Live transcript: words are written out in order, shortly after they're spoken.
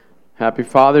Happy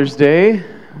Father's Day.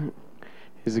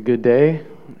 It's a good day.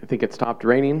 I think it stopped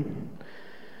raining,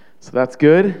 so that's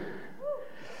good.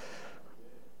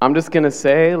 I'm just going to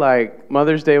say,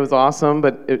 Mother's Day was awesome,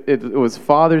 but it was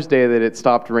Father's Day that it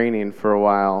stopped raining for a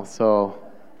while, so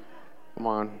come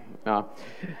on. I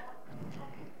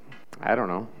don't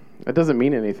know. It doesn't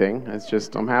mean anything. It's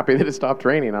just I'm happy that it stopped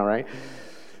raining, all right?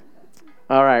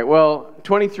 All right, well,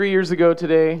 23 years ago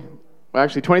today, I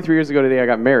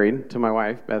got married to my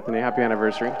wife, Bethany. Happy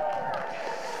anniversary.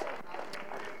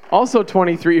 Also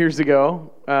 23 years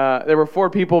ago, there were 4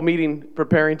 people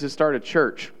preparing to start a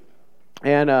church.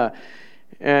 And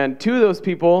 2 of those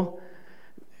people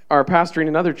are pastoring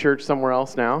another church somewhere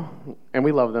else now, and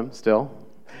we love them still.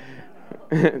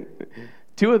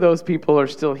 2 of those people are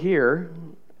still here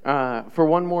for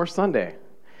one more Sunday.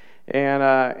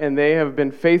 And they have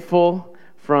been faithful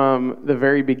from the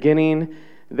very beginning.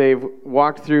 They've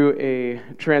walked through a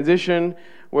transition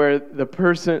where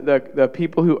the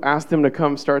people who asked them to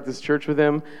come start this church with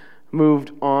them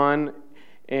moved on,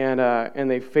 and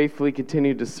they faithfully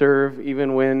continued to serve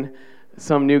even when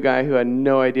some new guy who had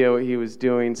no idea what he was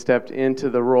doing stepped into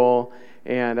the role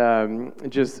and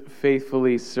just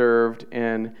faithfully served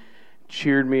and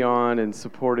cheered me on and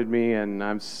supported me, and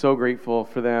I'm so grateful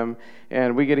for them.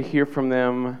 And we get to hear from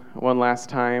them one last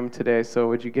time today, so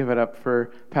would you give it up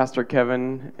for Pastor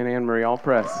Kevin and Anne Marie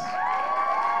Allpress?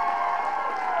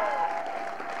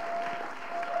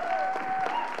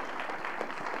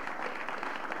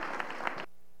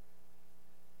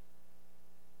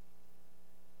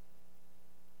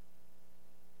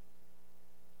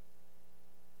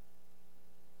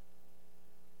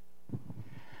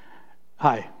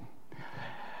 Hi.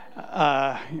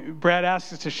 Brad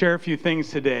asked us to share a few things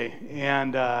today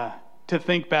and to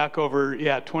think back over,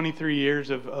 23 years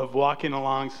of walking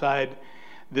alongside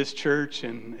this church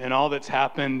and all that's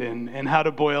happened and how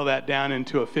to boil that down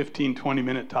into a 15,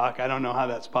 20-minute talk. I don't know how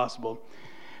that's possible,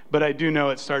 but I do know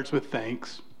it starts with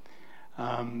thanks.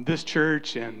 This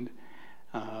church and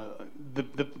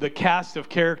the cast of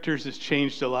characters has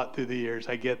changed a lot through the years.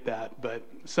 I get that, but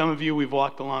some of you we've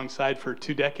walked alongside for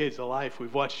 2 decades of life.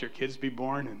 We've watched your kids be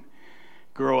born and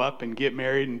grow up and get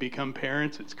married and become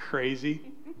parents. It's crazy.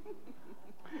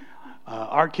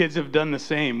 Our kids have done the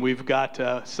same. We've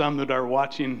got some that are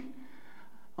watching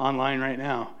online right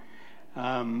now.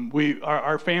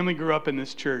 Our family grew up in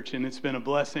this church, and it's been a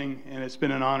blessing, and it's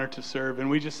been an honor to serve. And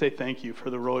we just say thank you for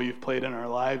the role you've played in our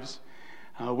lives.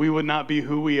 We would not be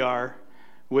who we are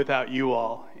without you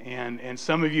all. And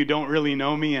some of you don't really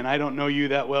know me, and I don't know you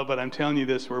that well, but I'm telling you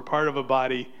this, we're part of a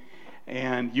body,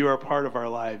 and you are part of our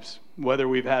lives, whether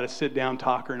we've had a sit-down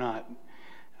talk or not.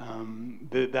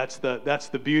 That's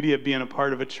the beauty of being a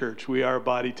part of a church. We are a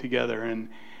body together,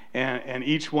 and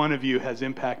each one of you has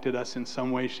impacted us in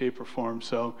some way, shape, or form.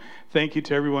 So thank you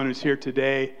to everyone who's here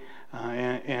today,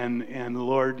 and the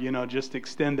Lord, just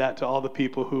extend that to all the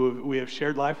people who we have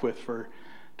shared life with for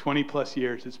 20 plus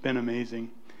years. It's been amazing.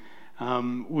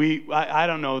 I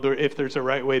don't know if there's a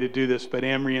right way to do this, but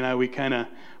Anne-Marie and I,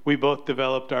 we both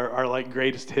developed our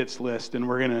greatest hits list, and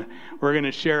we're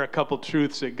gonna share a couple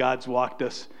truths that God's walked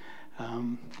us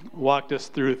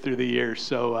through the years.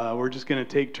 So we're just gonna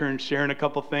take turns sharing a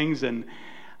couple things, and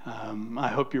I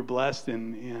hope you're blessed.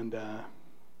 And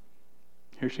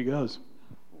here she goes.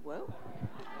 Whoa,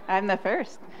 I'm the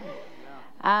first.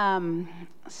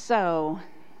 So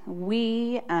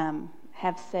we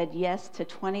have said yes to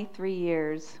 23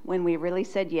 years when we really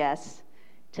said yes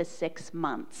to 6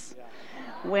 months.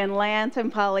 When Lance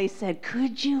and Polly said,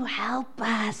 could you help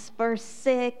us for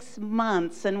 6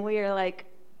 months? And we were like,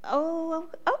 oh,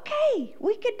 okay,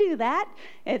 we could do that.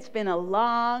 It's been a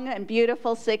long and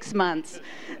beautiful 6 months.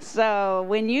 So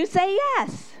when you say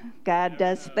yes, God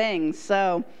does things.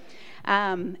 So,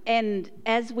 and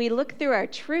as we look through our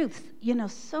truths,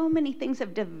 so many things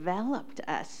have developed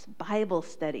us. Bible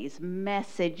studies,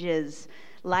 messages,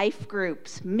 life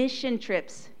groups, mission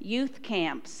trips, youth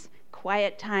camps,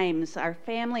 quiet times, our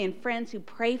family and friends who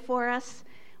pray for us.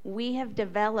 We have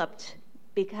developed,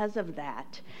 because of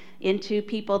that, into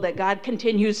people that God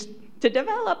continues to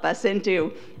develop us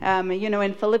into.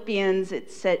 In Philippians,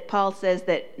 Paul says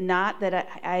that not that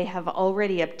I have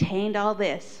already obtained all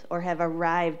this or have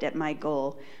arrived at my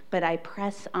goal, but I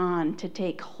press on to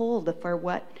take hold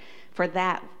for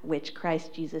that which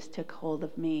Christ Jesus took hold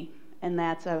of me. And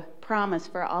that's a promise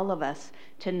for all of us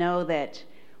to know that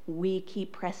we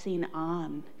keep pressing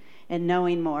on and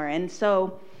knowing more. And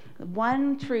so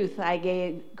one truth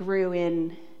I grew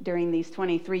in during these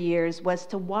 23 years was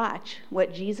to watch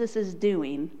what Jesus is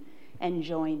doing and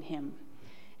join him.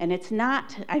 And it's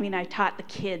not, I taught the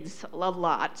kids a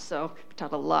lot, so I've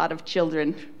taught a lot of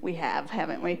children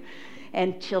haven't we?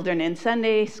 And children in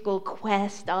Sunday school,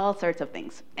 Quest, all sorts of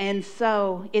things. And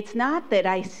so it's not that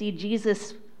I see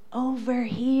Jesus over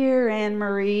here, Anne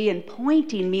Marie, and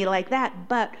pointing me like that,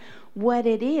 but what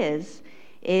it is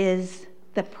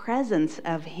the presence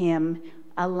of him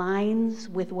aligns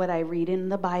with what I read in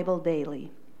the Bible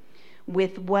daily,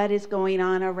 with what is going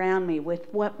on around me, with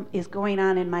what is going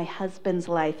on in my husband's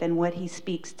life and what he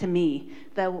speaks to me,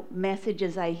 the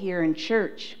messages I hear in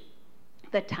church,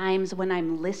 the times when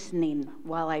I'm listening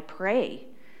while I pray,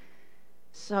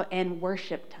 and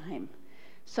worship time.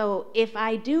 So if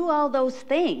I do all those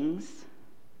things,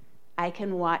 I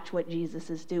can watch what Jesus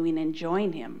is doing and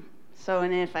join him.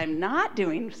 And if I'm not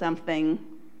doing something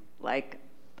like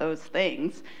those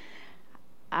things,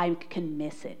 I can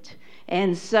miss it.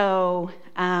 And so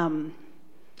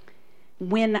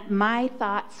when my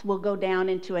thoughts will go down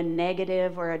into a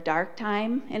negative or a dark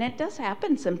time, and it does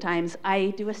happen sometimes,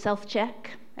 I do a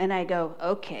self-check and I go,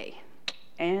 okay,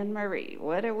 Anne Marie,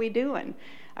 what are we doing?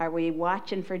 Are we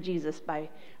watching for Jesus by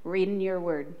reading your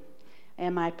word?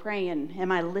 Am I praying?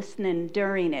 Am I listening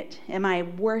during it? Am I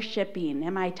worshiping?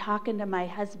 Am I talking to my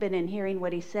husband and hearing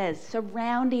what he says?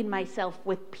 Surrounding myself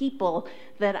with people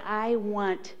that I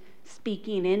want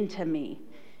speaking into me.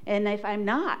 And if I'm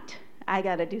not, I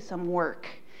got to do some work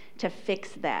to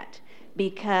fix that,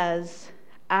 because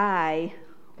I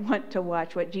want to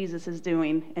watch what Jesus is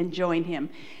doing and join him.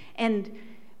 And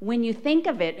when you think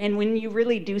of it, and when you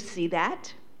really do see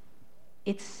that,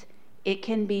 it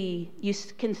can be, you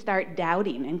can start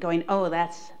doubting and going,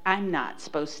 I'm not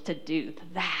supposed to do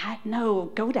that.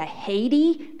 No, go to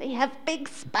Haiti. They have big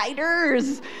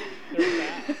spiders.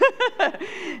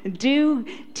 Do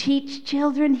teach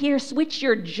children here, switch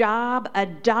your job,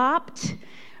 adopt,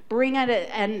 bring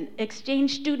an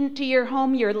exchange student to your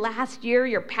home your last year,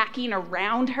 you're packing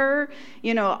around her.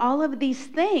 All of these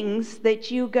things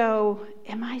that you go,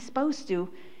 am I supposed to?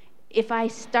 If I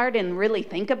start and really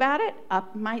think about it, I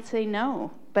might say no.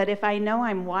 But if I know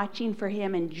I'm watching for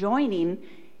him and joining,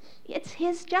 it's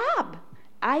his job.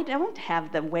 I don't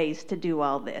have the ways to do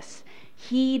all this.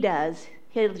 He does.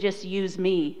 He'll just use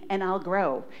me and I'll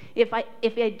grow. If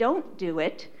I don't do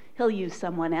it, he'll use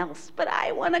someone else. But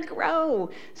I want to grow.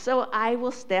 So I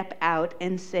will step out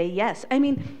and say yes.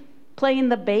 Playing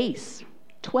the bass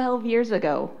 12 years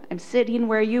ago, I'm sitting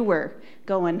where you were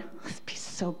going, this would be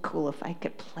so cool if I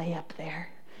could play up there.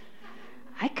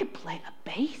 I could play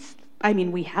the bass.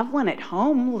 We have one at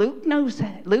home.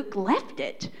 Luke left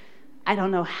it. I don't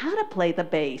know how to play the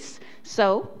bass.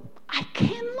 So I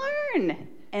can learn.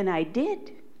 And I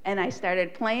did. And I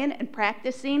started playing and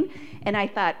practicing. And I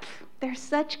thought, there's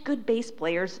such good bass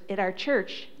players at our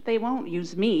church. They won't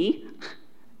use me.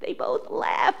 They both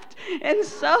left. And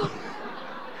so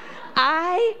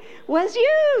I was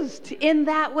used in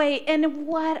that way. And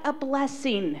what a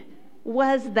blessing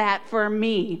was that for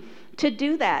me to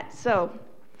do that. So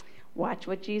watch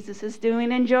what Jesus is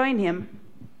doing and join him.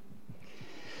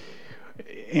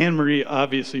 Anne Marie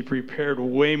obviously prepared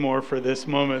way more for this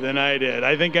moment than I did.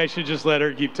 I think I should just let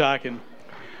her keep talking.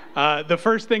 The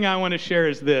first thing I want to share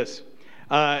is this.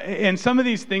 And some of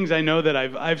these things I know that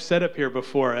I've said up here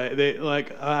before.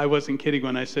 I wasn't kidding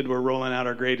when I said we're rolling out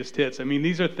our greatest hits.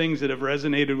 These are things that have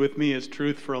resonated with me as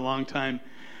truth for a long time.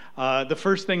 The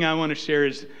first thing I want to share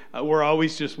is we're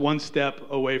always just one step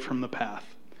away from the path.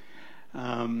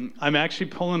 I'm actually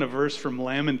pulling a verse from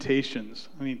Lamentations.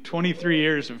 23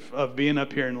 years of being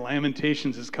up here, and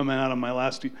Lamentations is coming out on my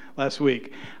last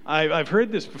week. I've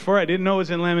heard this before. I didn't know it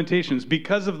was in Lamentations.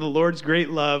 Because of the Lord's great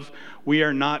love, we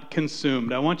are not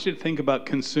consumed. I want you to think about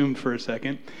consumed for a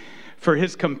second. For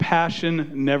his compassion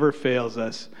never fails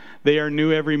us. They are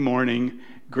new every morning.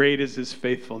 Great is his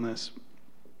faithfulness.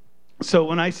 So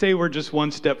when I say we're just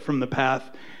one step from the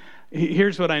path,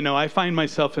 here's what I know. I find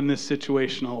myself in this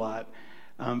situation a lot.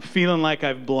 Feeling like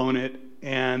I've blown it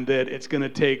and that it's going to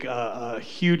take a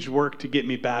huge work to get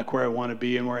me back where I want to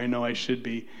be and where I know I should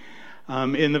be.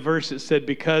 In the verse it said,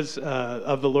 because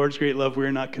of the Lord's great love, we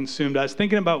are not consumed. I was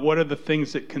thinking about what are the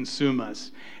things that consume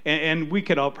us. And we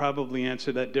could all probably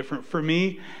answer that different. For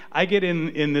me, I get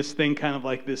in this thing kind of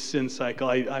like this sin cycle.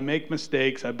 I make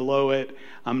mistakes. I blow it.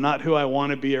 I'm not who I want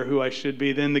to be or who I should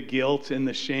be. Then the guilt and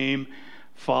the shame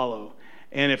follow.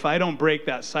 And if I don't break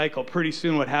that cycle, pretty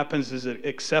soon what happens is that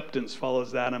acceptance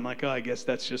follows that. I'm like, I guess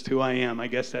that's just who I am. I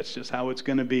guess that's just how it's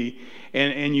going to be.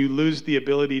 And you lose the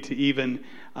ability to even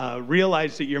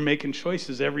realize that you're making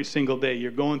choices every single day. You're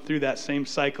going through that same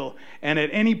cycle. And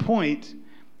at any point,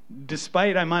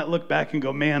 despite I might look back and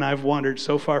go, man, I've wandered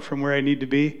so far from where I need to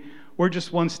be, we're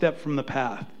just one step from the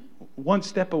path. one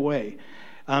step away.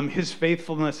 His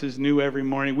faithfulness is new every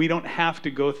morning. We don't have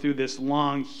to go through this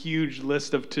long, huge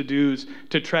list of to-dos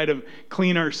to try to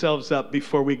clean ourselves up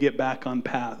before we get back on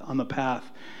the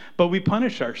path. But we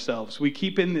punish ourselves. We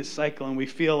keep in this cycle and we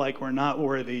feel like we're not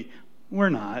worthy. We're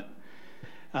not.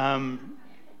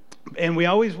 And we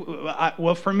always,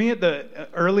 for me,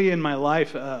 early in my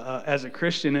life as a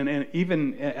Christian, and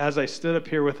even as I stood up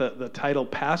here with the title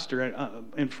pastor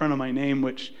in front of my name,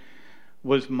 which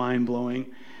was mind-blowing,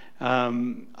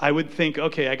 I would think,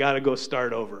 okay, I got to go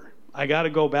start over. I got to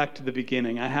go back to the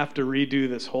beginning. I have to redo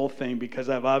this whole thing because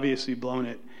I've obviously blown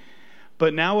it.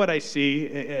 But now what I see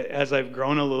as I've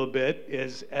grown a little bit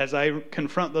is as I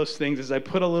confront those things, as I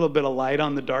put a little bit of light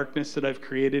on the darkness that I've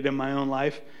created in my own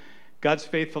life, God's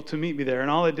faithful to meet me there. And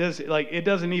all it does, it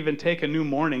doesn't even take a new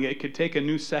morning. It could take a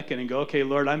new second and go, okay,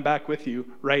 Lord, I'm back with you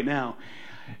right now.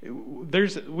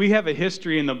 We have a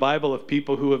history in the Bible of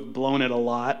people who have blown it a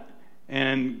lot,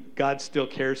 and God still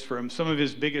cares for them. Some of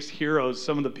his biggest heroes,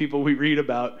 some of the people we read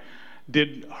about,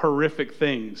 did horrific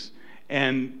things,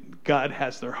 and God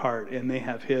has their heart, and they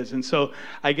have his. And so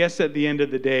I guess at the end of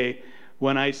the day,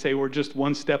 when I say we're just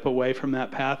one step away from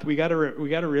that path, we got to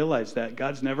realize that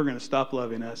God's never going to stop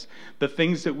loving us. The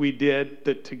things that we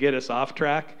did to get us off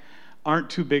track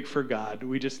aren't too big for God.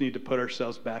 We just need to put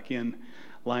ourselves back in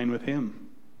line with him.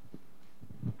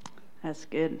 That's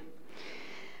good.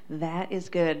 That is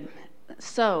good.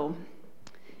 So,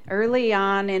 early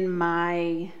on in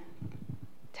my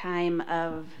time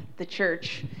of the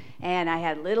church, and I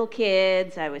had little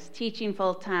kids, I was teaching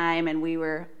full time, and we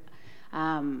were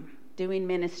doing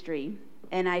ministry,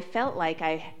 and I felt like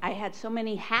I had so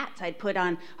many hats I'd put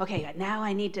on. Okay, now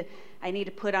I need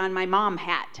to put on my mom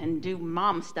hat and do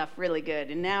mom stuff really good,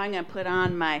 and now I'm going to put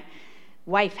on my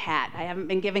wife hat. I haven't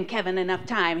been giving Kevin enough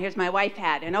time. Here's my wife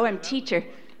hat, and I'm teacher.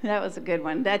 That was a good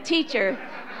one. That teacher.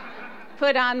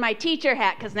 Put on my teacher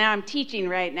hat because now I'm teaching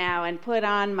right now, and put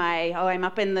on I'm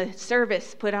up in the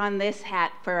service, put on this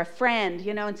hat for a friend,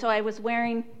 and so I was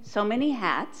wearing so many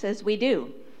hats as we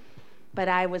do. But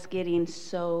I was getting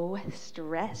so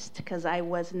stressed because I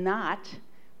was not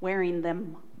wearing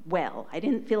them well. I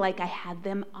didn't feel like I had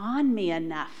them on me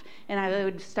enough. And I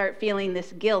would start feeling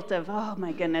this guilt of, oh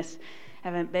my goodness, I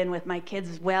haven't been with my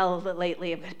kids well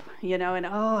lately, and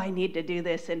I need to do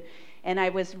this. And I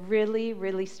was really,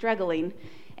 really struggling.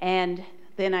 And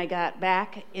then I got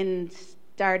back and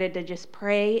started to just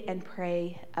pray and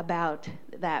pray about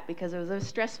that because it was a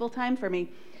stressful time for me.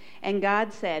 And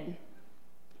God said,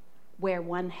 wear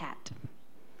one hat.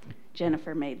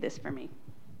 Jennifer made this for me.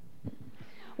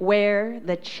 Wear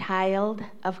the child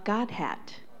of God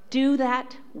hat. Do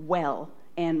that well,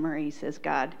 Anne-Marie, says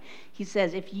God. He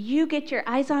says, if you get your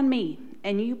eyes on me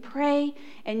and you pray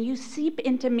and you seep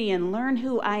into me and learn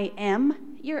who I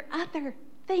am, your other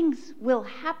things will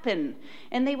happen.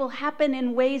 And they will happen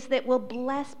in ways that will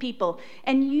bless people.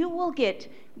 And you will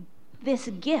get this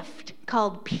gift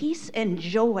called peace and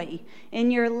joy in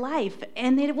your life,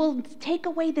 and it will take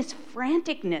away this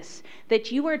franticness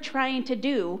that you are trying to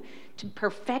do, to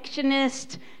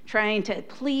perfectionist, trying to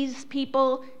please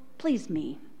people. Please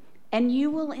me. And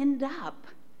you will end up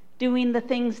doing the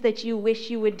things that you wish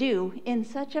you would do in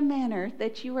such a manner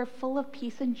that you are full of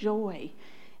peace and joy.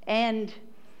 And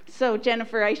so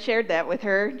Jennifer, I shared that with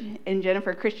her, and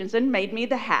Jennifer Christensen made me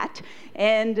the hat.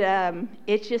 And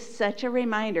it's just such a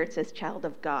reminder, it says child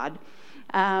of God,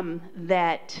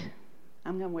 that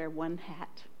I'm going to wear one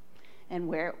hat and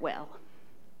wear it well.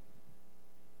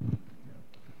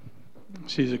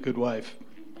 She's a good wife.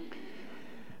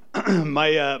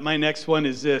 My next one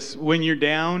is this. When you're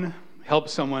down, help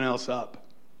someone else up.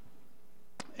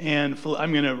 And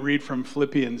I'm going to read from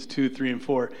Philippians 2, 3, and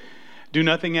 4. Do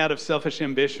nothing out of selfish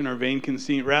ambition or vain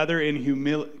conceit. Rather, in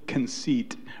humility,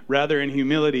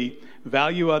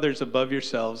 value others above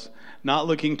yourselves, not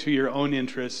looking to your own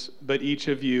interests, but each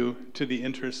of you to the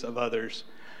interests of others.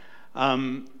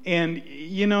 And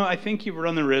I think you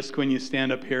run the risk when you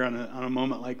stand up here on a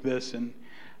moment like this, and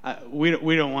we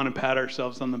don't want to pat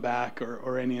ourselves on the back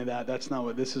or any of that. That's not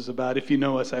what this is about. If you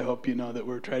know us, I hope you know that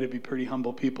we're trying to be pretty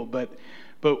humble people, but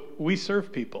we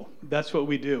serve people. That's what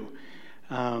we do.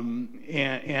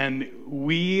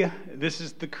 This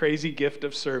is the crazy gift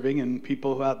of serving, and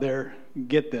people out there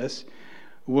get this.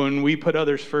 When we put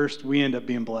others first, we end up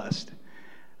being blessed.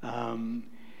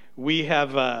 We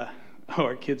have,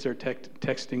 our kids are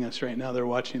texting us right now. They're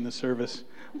watching the service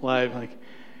live.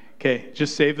 Okay,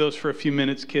 just save those for a few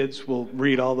minutes, kids. We'll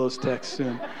read all those texts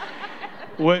soon.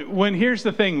 Here's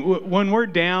the thing, when we're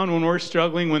down, when we're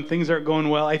struggling, when things aren't going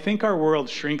well, I think our world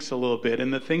shrinks a little bit,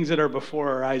 and the things that are before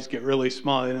our eyes get really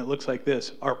small, and it looks like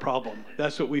this, our problem.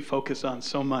 That's what we focus on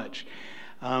so much.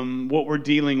 What we're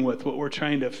dealing with, what we're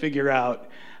trying to figure out.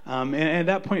 And at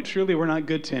that point, truly, we're not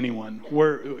good to anyone.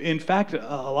 In fact, a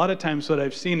lot of times what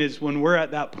I've seen is when we're at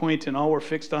that point and all we're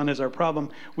fixed on is our problem,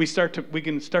 we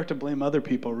can start to blame other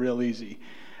people real easy.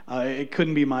 It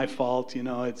couldn't be my fault,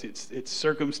 it's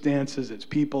circumstances, it's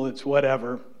people, it's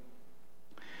whatever.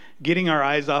 Getting our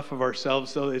eyes off of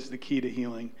ourselves, though, is the key to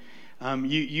healing.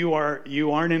 You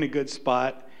aren't in a good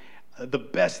spot. The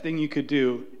best thing you could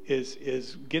do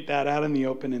is get that out in the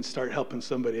open and start helping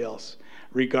somebody else,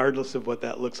 regardless of what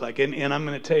that looks like. And I'm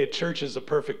going to tell you, church is a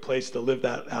perfect place to live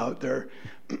that out. There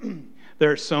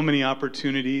are so many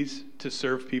opportunities to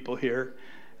serve people here,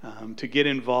 to get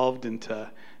involved and to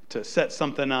set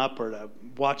something up, or to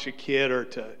watch a kid, or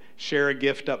to share a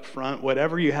gift up front,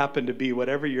 whatever you happen to be,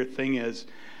 whatever your thing is.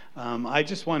 I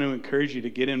just want to encourage you to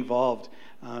get involved.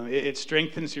 It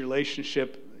strengthens your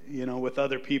relationship, with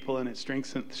other people, and it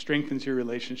strengthens your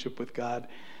relationship with God.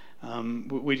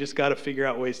 We just got to figure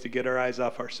out ways to get our eyes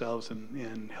off ourselves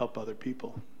and help other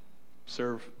people.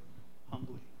 Serve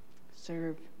humbly.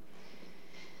 Serve.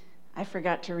 I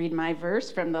forgot to read my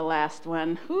verse from the last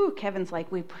one. Kevin's like,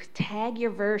 we tag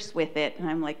your verse with it. And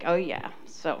I'm like, oh yeah.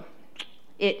 So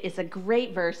it is a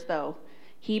great verse though.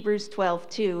 Hebrews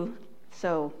 12:2.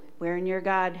 So wearing your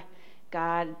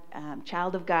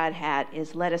child of God hat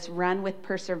is, let us run with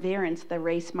perseverance the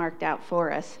race marked out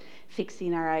for us,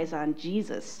 fixing our eyes on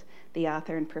Jesus, the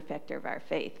author and perfecter of our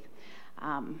faith.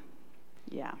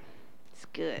 Yeah, it's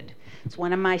good. It's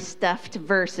one of my stuffed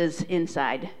verses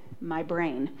inside my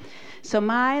brain. So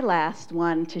my last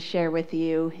one to share with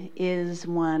you is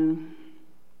one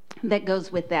that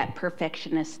goes with that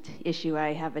perfectionist issue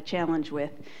I have a challenge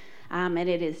with. And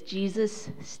it is,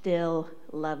 Jesus still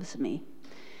loves me.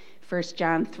 1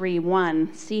 John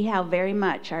 3:1, see how very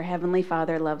much our Heavenly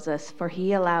Father loves us, for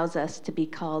he allows us to be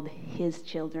called his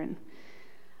children.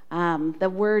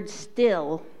 The word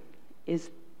still is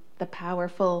the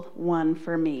powerful one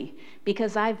for me,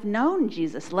 because I've known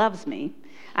Jesus loves me.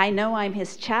 I know I'm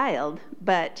his child,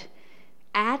 but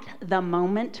at the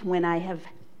moment when I have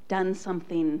done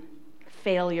something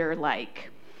failure-like,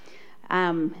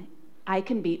 I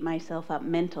can beat myself up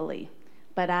mentally,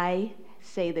 but I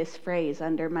say this phrase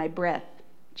under my breath,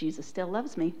 Jesus still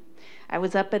loves me. I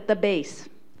was up at the bass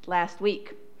last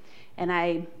week, and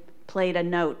I played a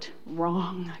note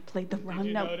wrong. I played the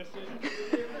wrong note. Did you notice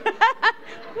it?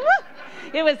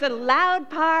 It was a loud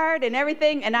part and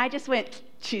everything, and I just went,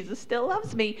 Jesus still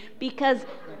loves me, because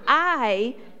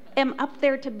I am up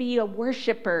there to be a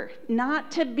worshiper,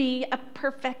 not to be a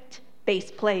perfect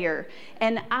bass player.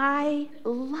 And I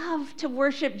love to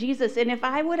worship Jesus. And if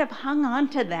I would have hung on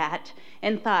to that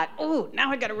and thought, oh,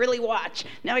 now I got to really watch,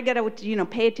 now I got to,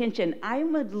 pay attention, I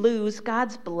would lose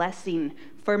God's blessing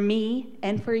for me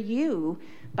and for you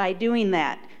by doing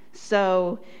that.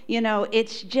 So,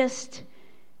 it's just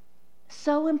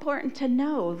so important to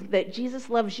know that Jesus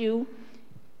loves you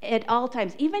at all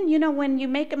times. Even, when you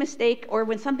make a mistake or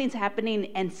when something's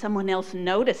happening and someone else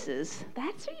notices,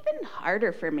 that's even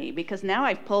harder for me, because now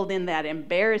I've pulled in that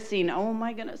embarrassing, oh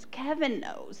my goodness, Kevin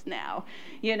knows now,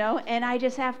 and I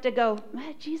just have to go,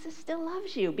 Jesus still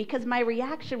loves you, because my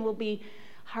reaction will be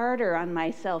harder on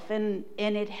myself. And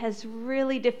it has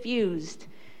really diffused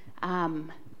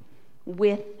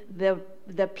with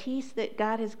the peace that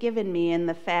God has given me, and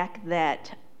the fact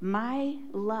that my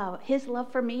love, his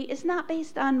love for me, is not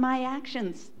based on my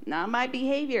actions, not my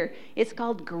behavior. It's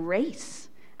called grace.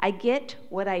 I get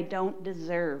what I don't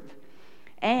deserve.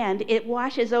 And it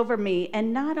washes over me.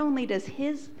 And not only does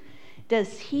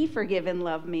he forgive and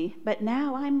love me, but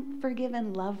now I'm forgive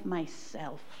and love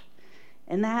myself.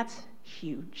 And that's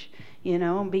huge,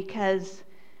 because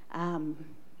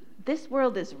this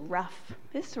world is rough.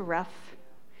 It's rough.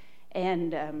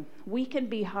 And we can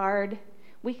be hard.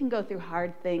 We can go through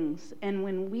hard things, and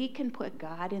when we can put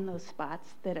God in those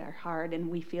spots that are hard and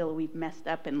we feel we've messed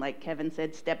up and, like Kevin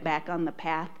said, step back on the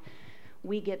path,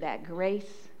 we get that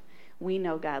grace. We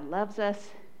know God loves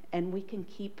us, and we can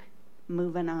keep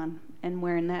moving on and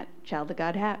wearing that child of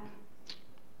God hat.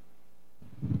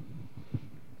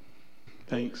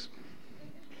 Thanks.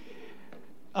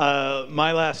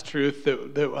 My last truth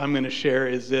that I'm going to share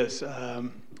is this.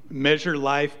 Measure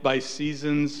life by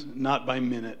seasons, not by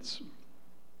minutes.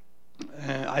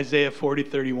 Isaiah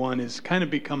 40:31 has kind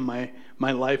of become my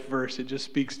life verse. It just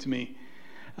speaks to me.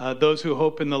 Those who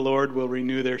hope in the Lord will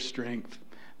renew their strength.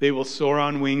 They will soar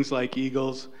on wings like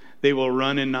eagles. They will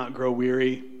run and not grow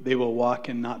weary. They will walk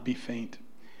and not be faint.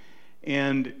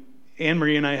 And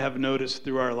Anne-Marie and I have noticed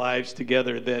through our lives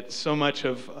together that so much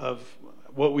of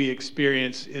what we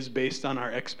experience is based on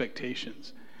our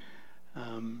expectations.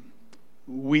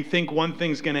 We think one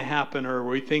thing's going to happen, or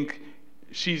we think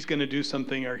she's going to do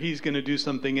something, or he's going to do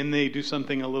something, and they do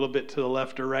something a little bit to the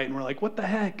left or right, and we're like, what the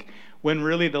heck? When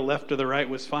really the left or the right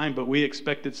was fine, but we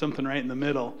expected something right in the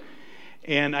middle.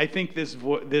 And I think this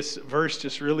verse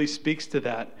just really speaks to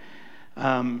that.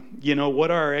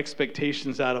 What are our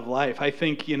expectations out of life? I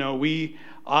think, we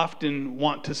often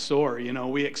want to soar.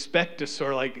 We expect to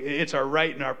soar, like it's our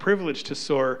right and our privilege to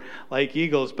soar like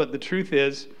eagles. But the truth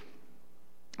is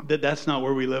that that's not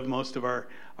where we live most of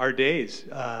our days.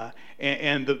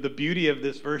 And the beauty of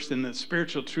this verse and the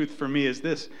spiritual truth for me is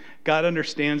this: God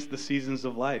understands the seasons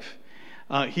of life.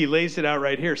 He lays it out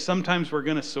right here. Sometimes we're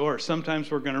going to soar.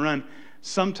 Sometimes we're going to run.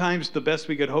 Sometimes the best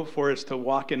we could hope for is to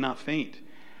walk and not faint.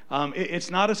 It's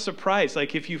not a surprise.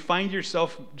 Like if you find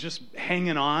yourself just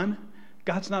hanging on,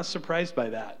 God's not surprised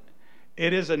by that.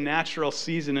 It is a natural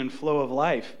season and flow of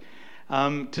life.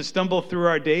 To stumble through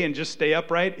our day and just stay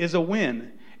upright is a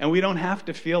win. And we don't have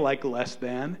to feel like less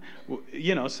than.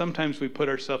 Sometimes we put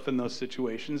ourselves in those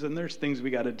situations and there's things we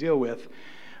got to deal with.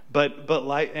 But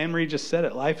like Anne-Marie just said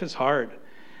it, life is hard.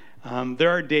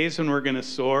 There are days when we're going to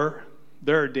soar.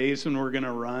 There are days when we're going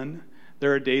to run.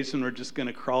 There are days when we're just going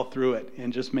to crawl through it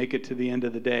and just make it to the end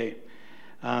of the day.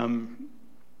 And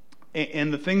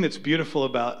the thing that's beautiful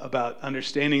about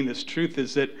understanding this truth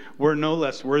is that we're no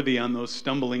less worthy on those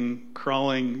stumbling,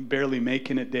 crawling, barely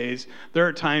making it days. There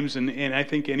are times, and I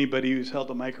think anybody who's held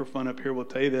a microphone up here will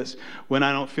tell you this, when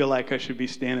I don't feel like I should be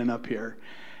standing up here.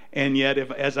 And yet,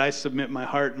 as I submit my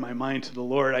heart and my mind to the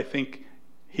Lord, I think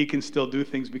He can still do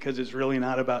things because it's really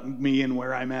not about me and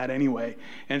where I'm at anyway.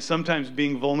 And sometimes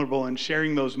being vulnerable and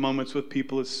sharing those moments with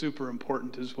people is super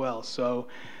important as well. So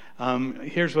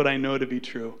here's what I know to be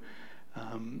true.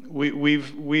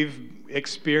 We've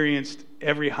experienced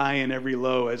every high and every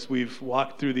low as we've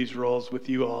walked through these roles with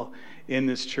you all in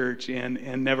this church,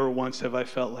 and never once have I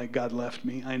felt like God left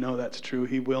me. I know that's true.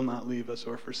 He will not leave us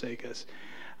or forsake us.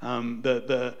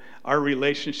 Our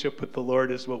relationship with the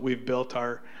Lord is what we've built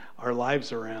our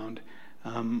lives around.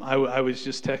 I was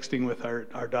just texting with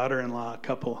our daughter-in-law a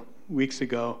couple weeks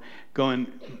ago going,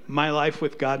 my life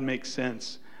with God makes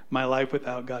sense. My life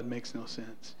without God makes no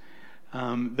sense.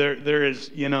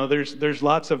 There's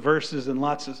lots of verses and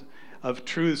lots of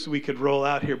truths we could roll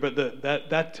out here, but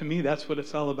that to me, that's what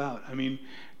it's all about. I mean,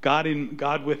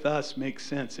 God with us makes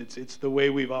sense. It's the way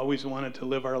we've always wanted to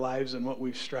live our lives and what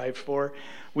we've strived for.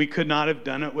 We could not have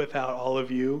done it without all of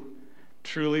you.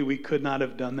 Truly, we could not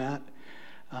have done that.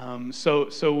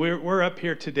 So we're up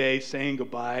here today saying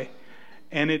goodbye,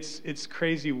 and it's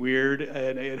crazy weird.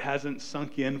 It hasn't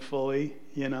sunk in fully,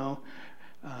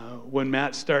 When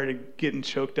Matt started getting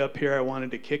choked up here, I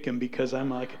wanted to kick him because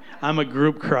I'm a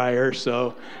group crier,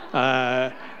 so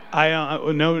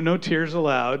no tears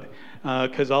allowed.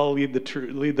 Because I'll lead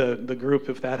the group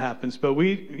if that happens. But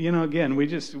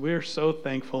we're so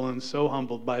thankful and so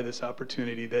humbled by this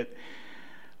opportunity that,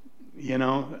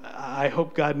 I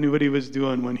hope God knew what He was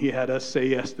doing when He had us say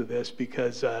yes to this,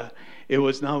 because it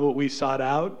was not what we sought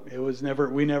out.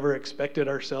 We never expected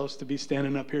ourselves to be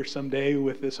standing up here someday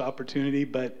with this opportunity,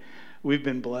 but we've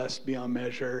been blessed beyond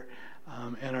measure,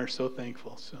 and are so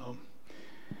thankful. So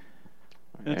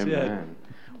that's Amen.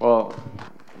 Well,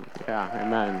 yeah,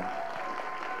 amen.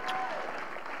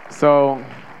 So,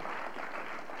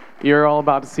 you're all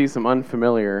about to see some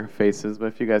unfamiliar faces, but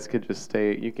if you guys could just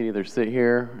stay, you can either sit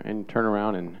here and turn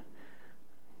around and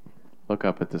look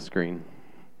up at the screen.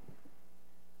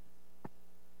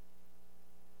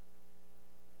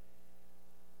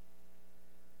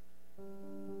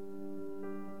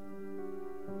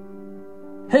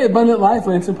 Hey, Abundant Life,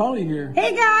 Lance and Polly here.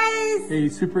 Hey, guys! Hey,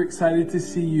 super excited to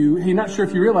see you. Hey, not sure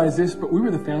if you realize this, but we were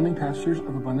the founding pastors of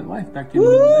Abundant Life back in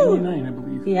 1999, I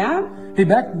believe. Yeah? Hey,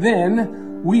 back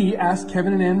then, we asked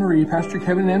Kevin and Anne-Marie, Pastor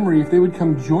Kevin and Anne-Marie, if they would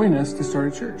come join us to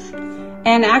start a church.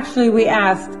 And actually, we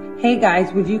asked, hey,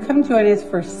 guys, would you come join us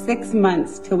for 6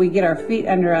 months till we get our feet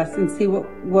under us and see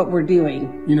what we're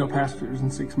doing? Pastors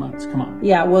in 6 months. Come on.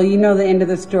 Yeah, well, you know the end of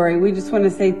the story. We just want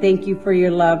to say thank you for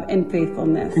your love and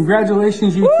faithfulness.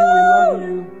 Congratulations, you two. We love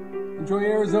you. Enjoy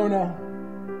Arizona.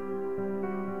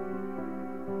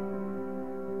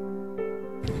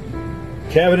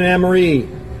 Kevin and Anne-Marie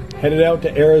headed out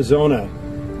to Arizona.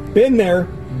 Been there,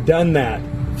 done that.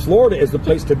 Florida is the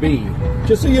place to be,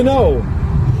 just so you know.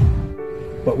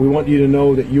 But we want you to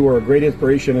know that you are a great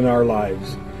inspiration in our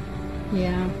lives.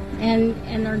 Yeah,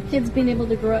 and our kids being able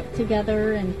to grow up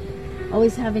together and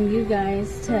always having you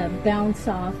guys to bounce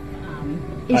off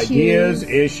ideas,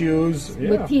 issues.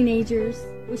 Yeah. with teenagers.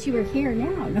 Wish you were here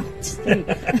now. No, just kidding.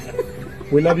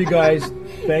 We love you guys.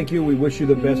 Thank you. We wish you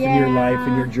the best in your life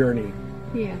and your journey.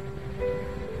 Yeah.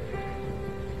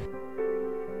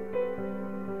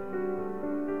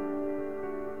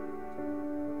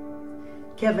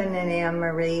 Kevin and Anne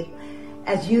Marie,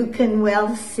 as you can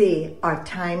well see, our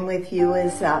time with you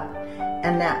is up,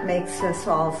 and that makes us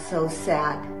all so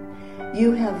sad.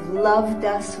 You have loved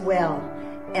us well,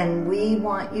 and we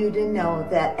want you to know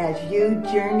that as you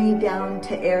journey down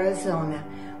to Arizona,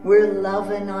 we're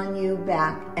loving on you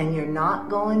back, and you're not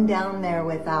going down there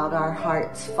without our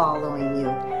hearts following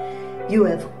you. You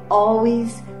have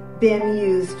always been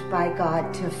used by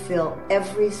God to fill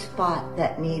every spot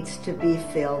that needs to be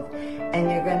filled, and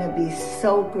you're going to be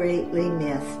so greatly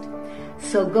missed.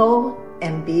 So go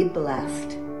and be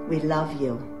blessed. We love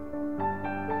you.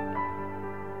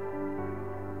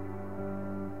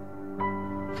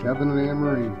 Kevin and Anne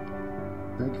Marie,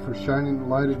 thank you for shining the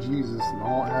light of Jesus in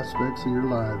all aspects of your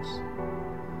lives.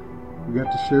 We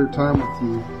got to share time with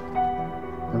you,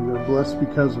 and we're blessed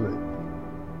because of it.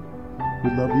 We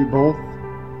love you both.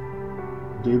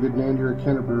 David and Andrea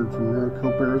Kenneberg from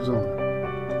Maricopa,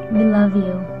 Arizona. We love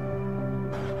you.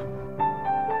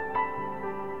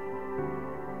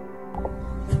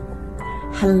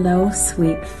 Hello,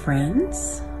 sweet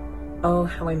friends. Oh,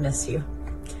 how I miss you.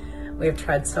 We have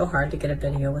tried so hard to get a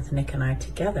video with Nick and I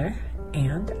together,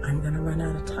 and I'm going to run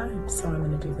out of time, so I'm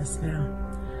going to do this now.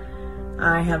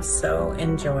 I have so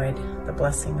enjoyed the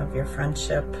blessing of your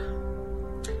friendship,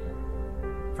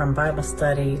 from Bible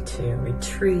study to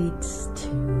retreats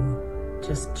to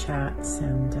just chats,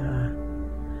 and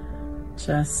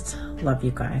just love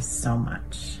you guys so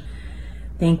much.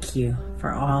 Thank you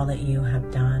for all that you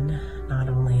have done, not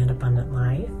only in Abundant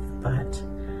Life, but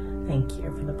thank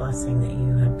you for the blessing that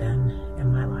you have been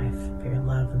in my life, for your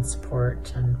love and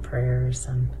support and prayers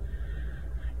and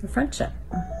your friendship.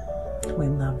 We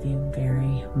love you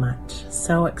very much.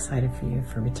 So excited for you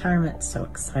for retirement, so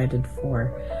excited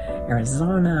for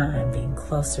Arizona and being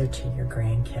closer to your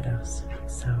grandkiddos.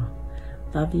 So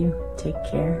love you, take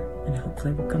care, and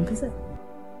hopefully we'll come visit.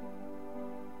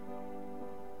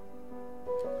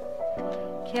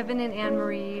 Kevin and Anne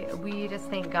Marie, we just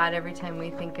thank God every time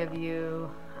we think of you.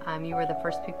 You were the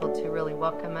first people to really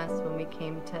welcome us when we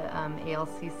came to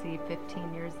ALCC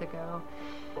 15 years ago,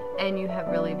 and you have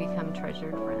really become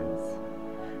treasured friends.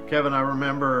 Kevin, I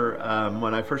remember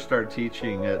when I first started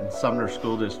teaching at Sumner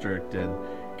School District, and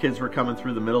kids were coming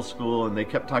through the middle school, and they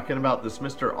kept talking about this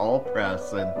Mr.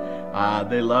 Allpress, and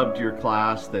they loved your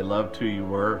class, they loved who you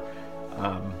were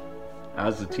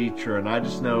as a teacher. And I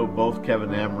just know both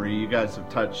Kevin and Anne Marie, you guys have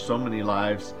touched so many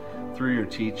lives through your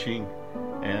teaching,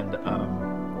 and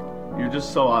you're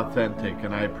just so authentic,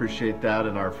 and I appreciate that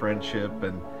in our friendship,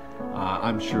 and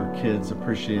I'm sure kids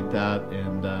appreciate that,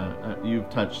 and you've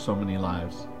touched so many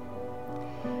lives.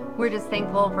 We're just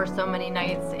thankful for so many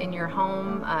nights in your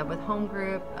home with home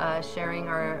group, sharing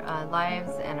our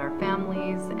lives and our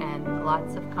families, and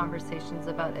lots of conversations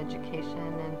about education.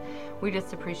 And we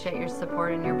just appreciate your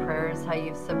support and your prayers, how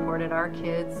you've supported our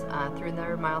kids through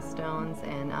their milestones,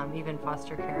 and even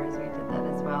foster care, as we did that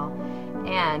as well.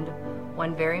 And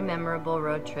one very memorable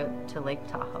road trip to Lake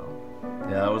Tahoe.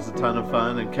 Yeah, it was a ton of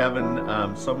fun. And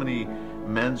Kevin, so many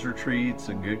men's retreats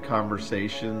and good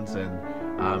conversations, and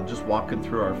just walking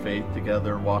through our faith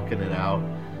together, walking it out.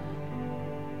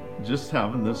 Just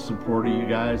having the support of you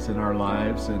guys in our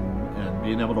lives, and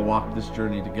being able to walk this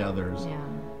journey together has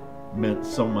meant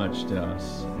so much to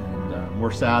us. And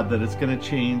we're sad that it's going to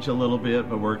change a little bit,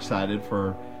 but we're excited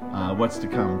for what's to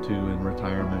come too in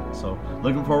retirement. So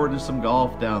looking forward to some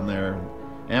golf down there.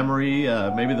 Anne Marie,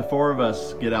 maybe the four of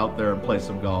us get out there and play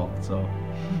some golf. So.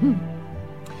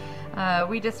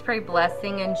 We just pray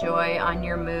blessing and joy on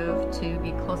your move to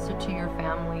be closer to your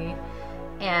family,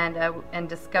 and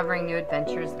discovering new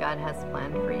adventures God has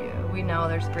planned for you. We know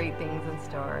there's great things in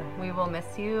store. We will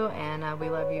miss you, and we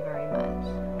love you very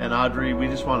much. And Audrey, we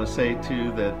just want to say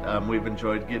too that we've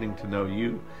enjoyed getting to know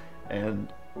you,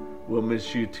 and we'll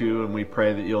miss you too, and we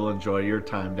pray that you'll enjoy your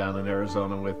time down in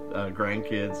Arizona with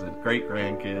grandkids and great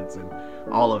grandkids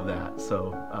and all of that.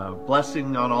 So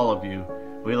blessing on all of you.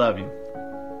 We love you.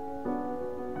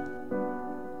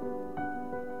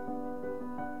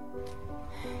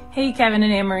 Hey, Kevin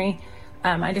and Anne Marie.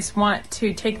 I just want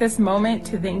to take this moment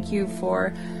to thank you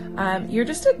for you're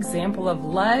just an example of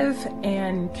love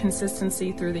and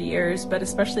consistency through the years, but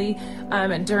especially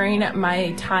during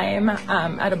my time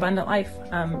at Abundant Life.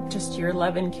 Just your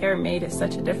love and care made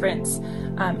such a difference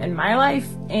in my life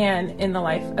and in the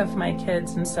life of my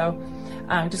kids. And so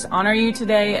just honor you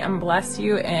today and bless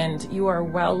you, and you are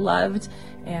well loved,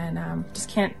 and just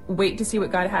can't wait to see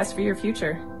what God has for your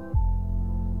future.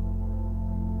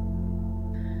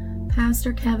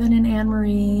 Pastor Kevin and Anne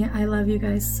Marie, I love you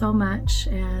guys so much,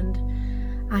 and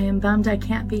I am bummed I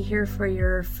can't be here for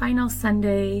your final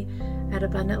Sunday at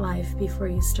Abundant Life before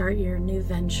you start your new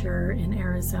venture in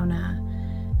Arizona.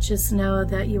 Just know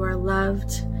that you are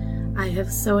loved. I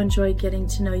have so enjoyed getting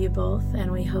to know you both,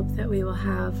 and we hope that we will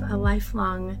have a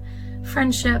lifelong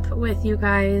friendship with you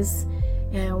guys,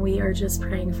 and we are just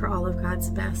praying for all of God's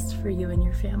best for you and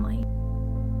your family.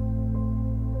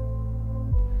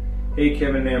 Hey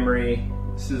Kevin and Anne Marie,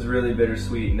 this is really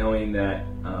bittersweet knowing that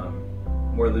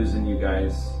we're losing you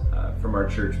guys from our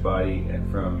church body and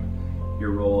from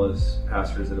your role as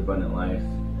pastors at Abundant Life.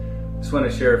 Just want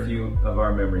to share a few of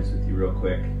our memories with you real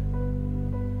quick.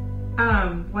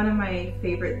 One of my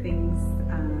favorite things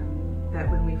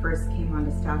that when we first came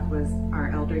onto staff was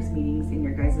our elders meetings in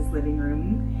your guys' living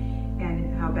room,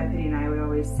 and how Bethany and I would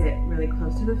always sit really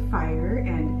close to the fire,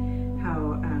 and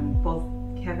how both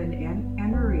Kevin and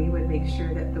Anne Marie would make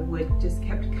sure that the wood just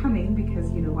kept coming, because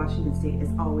Washington State is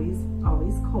always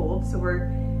cold. So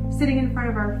we're sitting in front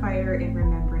of our fire in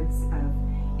remembrance of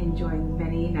enjoying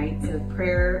many nights of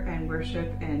prayer and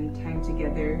worship and time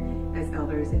together as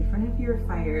elders in front of your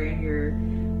fire and your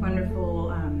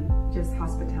wonderful just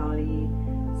hospitality.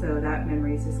 So that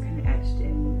memory is just kind of etched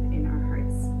in our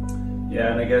hearts.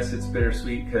 Yeah, and I guess it's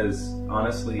bittersweet because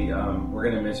honestly, we're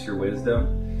going to miss your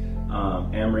wisdom.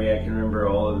 Anne Marie, I can remember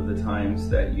all of the times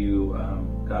that you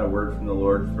got a word from the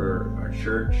Lord for our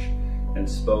church and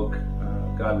spoke.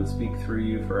 God would speak through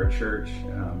you for our church.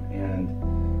 And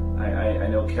I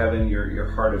know, Kevin,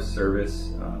 your heart of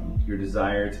service, your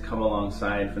desire to come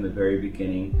alongside from the very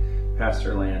beginning,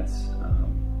 Pastor Lance,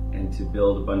 and to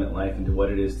build Abundant Life into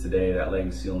what it is today. That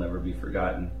legacy will never be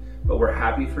forgotten. But we're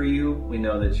happy for you. We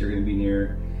know that you're going to be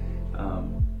near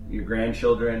your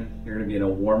grandchildren. You're going to be in a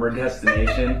warmer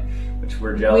destination, which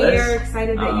we're jealous. We are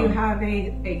excited that you have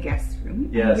a guest room.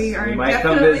 Yes, we might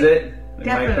come visit.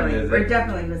 We're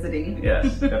definitely visiting.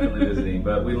 Yes, definitely visiting.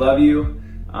 But we love you.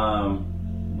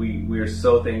 We are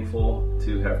so thankful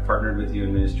to have partnered with you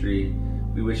in ministry.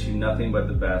 We wish you nothing but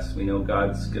the best. We know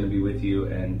God's going to be with you,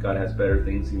 and God has better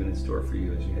things even in store for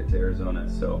you as you head to Arizona.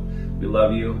 So we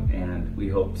love you, and we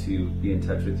hope to be in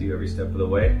touch with you every step of the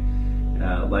way.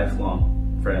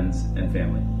 Lifelong friends and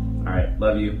family. All right,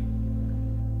 love you.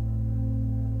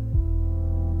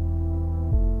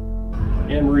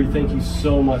 Anne Marie, thank you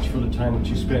so much for the time that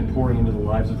you spent pouring into the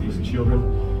lives of these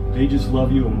children. They just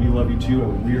love you, and we love you too,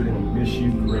 and we're going to miss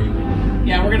you greatly.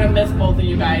 Yeah, we're going to miss both of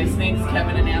you guys. Thanks,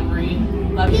 Kevin and Anne Marie.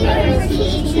 Love you guys. Thank you for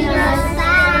teaching us.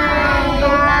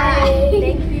 Bye.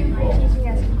 Thank you for teaching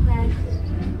us in class.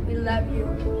 We love you.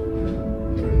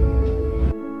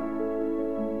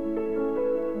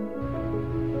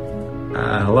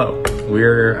 Hello,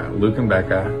 we're Luke and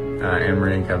Becca, Anne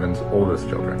Marie and Kevin's oldest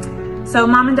children. So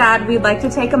Mom and Dad, we'd like to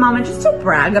take a moment just to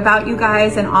brag about you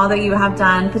guys and all that you have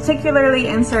done, particularly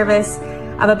in service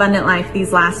of Abundant Life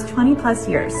these last 20 plus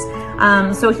years.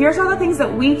 So here's all the things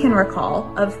that we can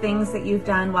recall of things that you've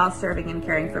done while serving and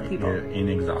caring for people. You're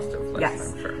inexhaustive list,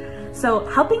 yes. I'm sure. So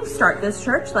helping start this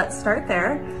church, let's start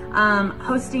there.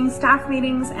 Hosting staff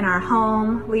meetings in our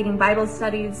home, leading Bible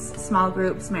studies, small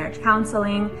groups, marriage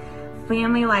counseling,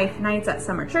 family life nights at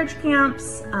summer church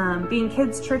camps, being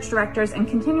kids church directors, and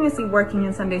continuously working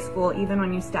in Sunday school even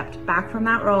when you stepped back from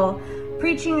that role,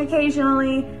 preaching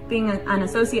occasionally, being an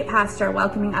associate pastor,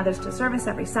 welcoming others to service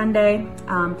every Sunday,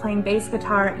 playing bass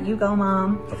guitar at You Go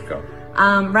Mom. Let's go.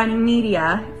 Running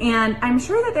media, and I'm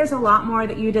sure that there's a lot more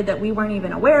that you did that we weren't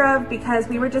even aware of because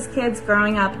we were just kids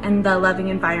growing up in the loving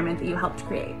environment that you helped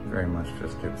create. Very much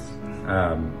just kids.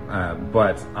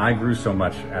 But I grew so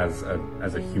much as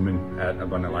a human at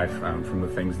Abundant Life from the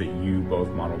things that you both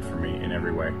modeled for me in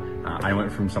every way. I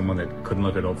went from someone that couldn't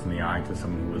look adults in the eye to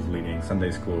someone who was leading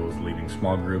Sunday schools, leading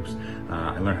small groups.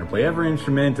 I learned how to play every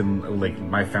instrument, and like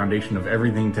my foundation of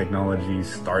everything technology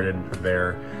started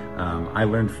there. I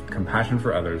learned compassion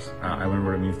for others. I learned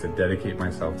what it means to dedicate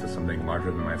myself to something larger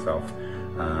than myself.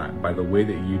 By the way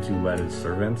that you two led as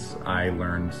servants, I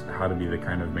learned how to be the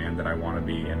kind of man that I want to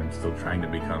be and I'm still trying to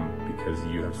become because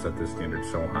you have set this standard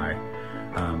so high.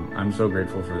 I'm so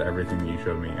grateful for everything that you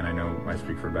showed me, and I know I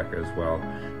speak for Becca as well,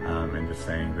 and just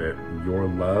saying that your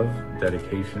love,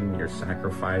 dedication, your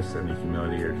sacrifice, and the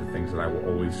humility are the things that I will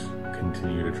always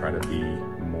continue to try to be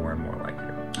more and more like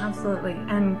you. Absolutely.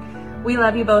 And we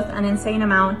love you both an insane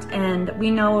amount, and we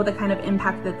know the kind of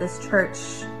impact that this church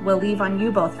will leave on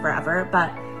you both forever,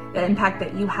 but the impact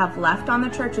that you have left on the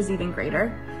church is even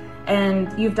greater.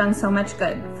 And you've done so much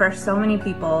good for so many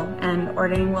people, and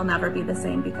Ordering will never be the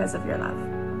same because of your love.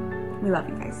 We love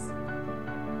you guys.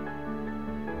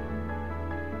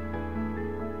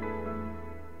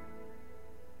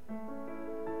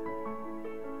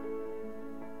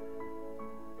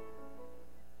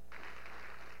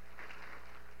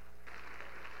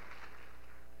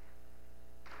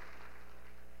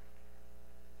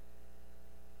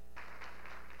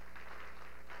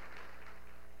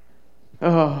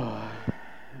 Oh,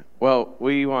 well,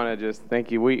 we want to just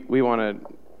thank you. We want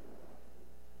to,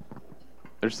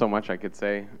 there's so much I could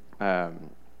say.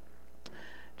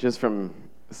 Just from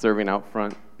serving out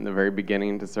front in the very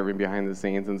beginning to serving behind the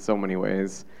scenes in so many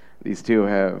ways. These two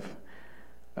have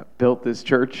built this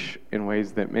church in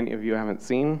ways that many of you haven't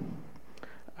seen.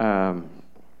 I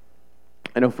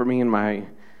know for me in my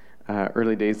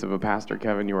early days of a pastor,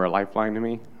 Kevin, you were a lifeline to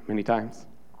me many times.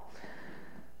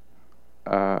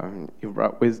 You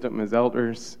brought wisdom as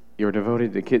elders. You were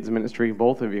devoted to kids ministry,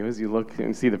 both of you, as you look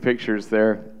and see the pictures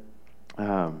there.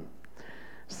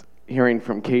 Hearing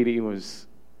from Katie was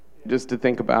just to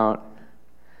think about.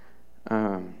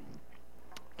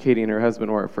 Katie and her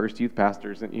husband were our first youth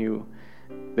pastors, and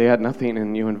they had nothing,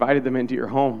 and you invited them into your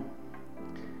home,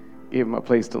 gave them a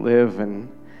place to live,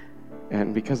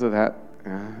 and because of that,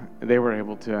 they were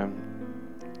able to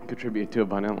contribute to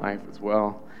Abundant Life as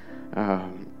well.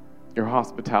 Your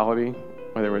hospitality,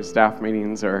 whether it was staff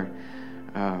meetings or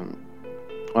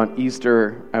on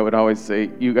Easter, I would always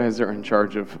say you guys are in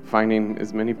charge of finding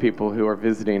as many people who are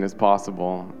visiting as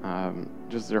possible.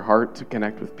 Just their heart to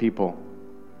connect with people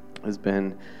has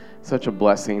been such a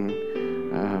blessing.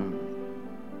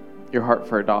 Your heart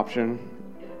for adoption,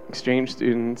 exchange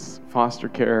students, foster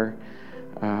care.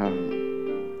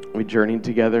 We journeyed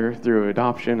together through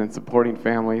adoption and supporting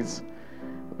families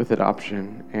with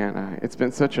adoption, and it's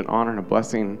been such an honor and a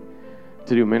blessing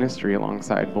to do ministry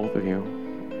alongside both of you,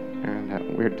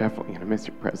 and we're definitely going to miss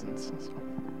your presence. So.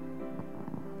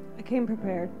 I came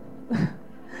prepared. But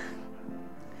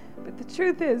the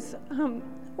truth is,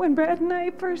 when Brad and I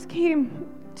first came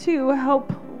to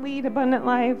help lead Abundant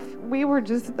Life, we were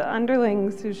just the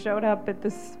underlings who showed up at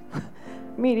this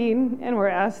meeting and were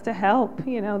asked to help,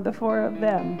 the four of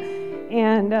them.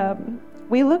 And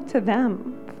we looked to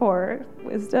them for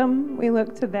wisdom. We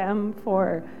look to them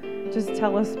for just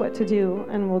tell us what to do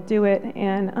and we'll do it.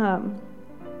 And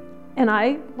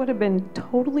I would have been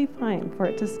totally fine for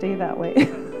it to stay that way.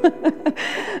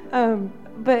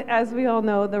 But as we all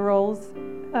know, the roles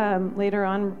later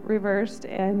on reversed,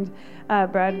 and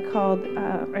God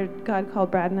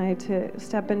called Brad and I to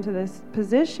step into this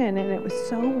position, and it was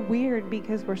so weird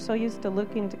because we're so used to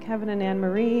looking to Kevin and Anne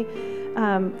Marie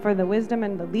for the wisdom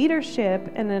and the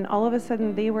leadership, and then all of a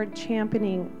sudden they were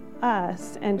championing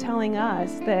us and telling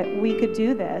us that we could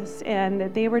do this, and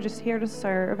that they were just here to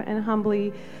serve and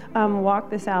humbly walk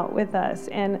this out with us.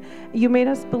 And you made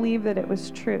us believe that it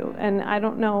was true, and I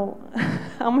don't know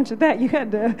how much of that you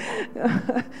had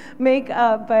to make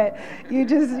up, but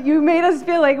you made us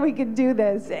feel like we could do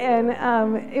this, and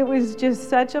it was just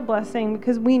such a blessing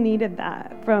because we needed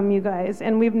that from you guys,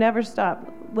 and we've never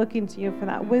stopped looking to you for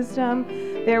that wisdom.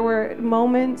 There were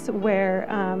moments where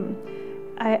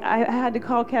I had to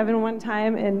call Kevin one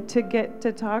time and to get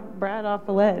to talk Brad off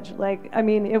a ledge.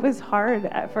 It was hard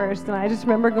at first, and I just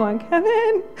remember going,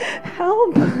 Kevin,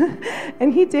 help.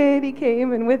 And he did. He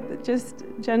came and with just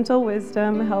gentle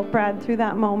wisdom helped Brad through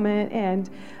that moment. And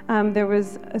there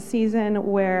was a season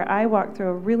where I walked through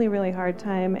a really, really hard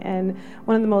time, and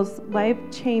one of the most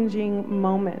life-changing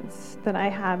moments that I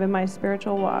have in my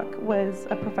spiritual walk was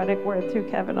a prophetic word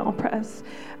through Kevin Allpress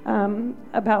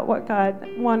about what God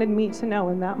wanted me to know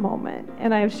in that moment.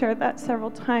 And I've shared that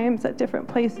several times at different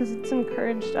places. It's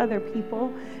encouraged other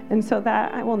people, and so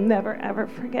that I will never, ever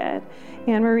forget.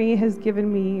 Anne Marie has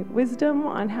given me wisdom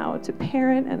on how to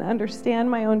parent and understand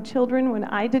my own children when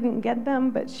I didn't get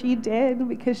them, but she did,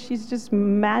 because she's just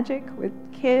magic with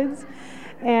kids.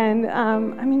 And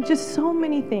just so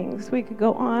many things. We could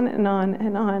go on and on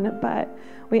and on, but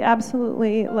we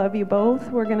absolutely love you both.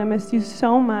 We're going to miss you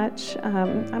so much.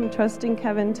 I'm trusting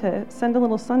Kevin to send a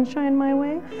little sunshine my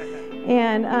way.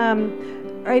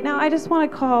 And right now I just want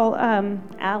to call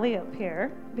Allie up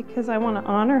here because I want to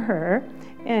honor her,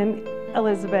 and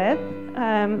Elizabeth.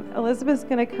 Elizabeth's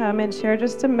going to come and share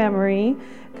just a memory.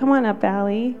 Come on up,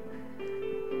 Allie.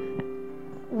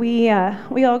 We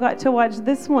all got to watch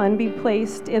this one be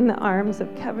placed in the arms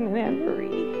of Kevin and Anne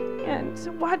Marie, and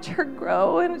to watch her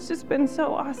grow, and it's just been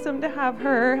so awesome to have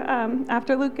her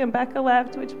after Luke and Becca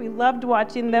left, which we loved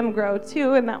watching them grow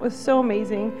too, and that was so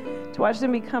amazing to watch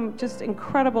them become just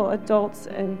incredible adults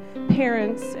and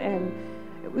parents and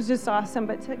it was just awesome.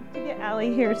 But to get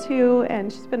Allie here too,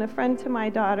 and she's been a friend to my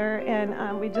daughter,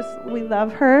 and we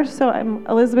love her. So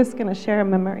Elizabeth's going to share a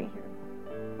memory here.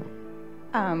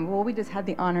 Well, we just had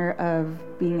the honor of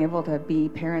being able to be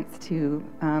parents to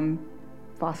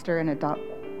foster and adopt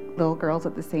little girls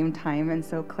at the same time. And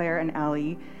so Claire and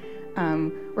Allie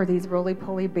were these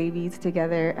roly-poly babies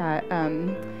together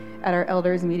at our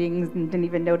elders meetings and didn't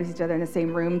even notice each other in the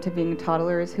same room, to being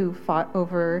toddlers who fought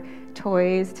over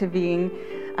toys, to being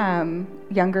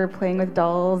younger playing with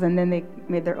dolls, and then they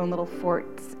made their own little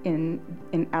forts in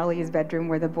Allie's bedroom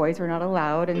where the boys were not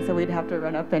allowed, and so we'd have to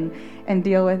run up and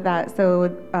deal with that. So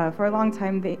for a long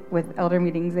time with elder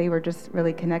meetings, they were just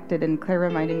really connected, and Claire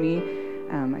reminded me,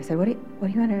 I said, what do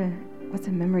you want to, what's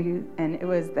a memory? And it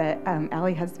was that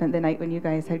Allie had spent the night when you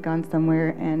guys had gone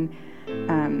somewhere, and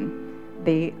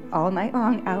they, all night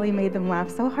long, Allie made them laugh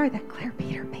so hard that Claire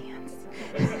peed her pants.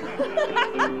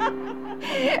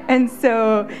 And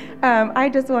so I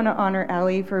just want to honor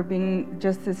Allie for being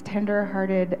just this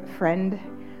tender-hearted friend,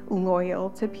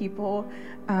 loyal to people,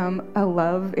 a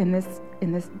love in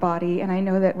this body. And I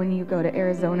know that when you go to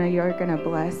Arizona, you're going to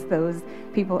bless those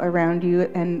people around you.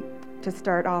 And to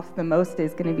start off, the most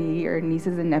is going to be your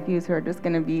nieces and nephews who are just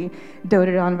going to be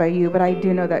doted on by you. But I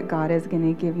do know that God is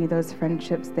going to give you those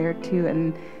friendships there too.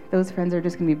 And those friends are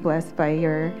just going to be blessed by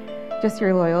your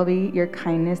loyalty, your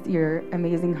kindness, your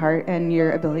amazing heart, and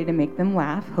your ability to make them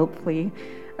laugh, hopefully.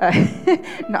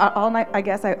 Not all night. I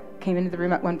guess I came into the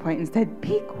room at one point and said,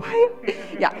 "Be quiet."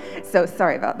 Yeah, so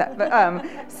sorry about that.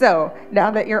 But so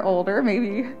now that you're older,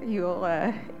 maybe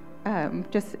you'll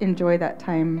just enjoy that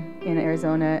time in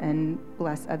Arizona and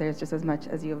bless others just as much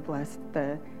as you have blessed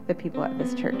the people at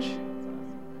this church.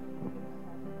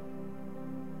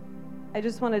 I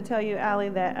just want to tell you, Allie,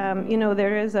 that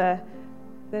there is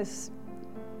this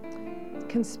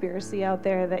conspiracy out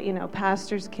there that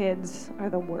pastors' kids are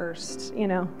the worst.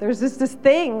 There's this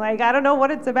thing, like, I don't know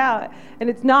what it's about, and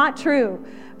it's not true.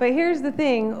 But here's the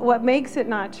thing: what makes it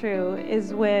not true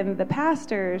is when the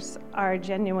pastors are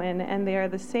genuine and they are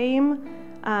the same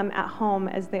at home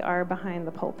as they are behind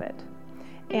the pulpit.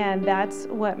 And that's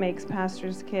what makes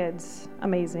pastors' kids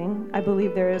amazing. I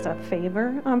believe there is a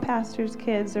favor on pastors'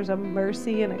 kids. There's a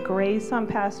mercy and a grace on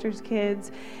pastors'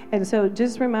 kids. And so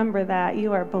just remember that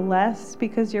you are blessed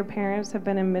because your parents have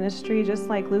been in ministry just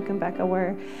like Luke and Becca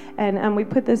were. And we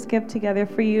put this gift together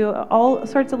for you. All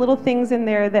sorts of little things in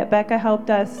there that Becca helped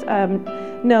us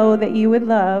know that you would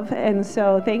love. And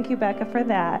so thank you, Becca, for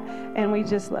that. And we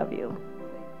just love you.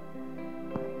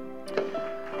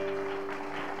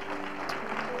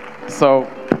 So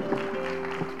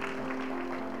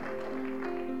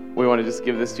we want to just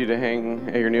give this to you to hang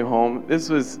at your new home. This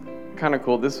was kind of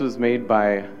cool. This was made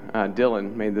by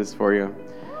Dylan, made this for you.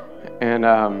 And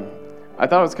I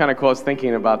thought it was kind of cool. I was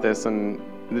thinking about this, and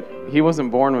he wasn't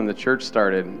born when the church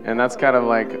started, and that's kind of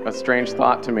like a strange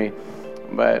thought to me.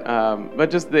 But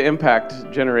just the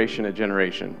impact generation to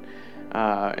generation.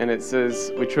 And it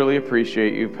says, "We truly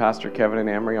appreciate you, Pastor Kevin and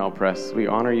Anne-Marie Allpress. We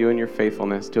honor you and your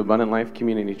faithfulness to Abundant Life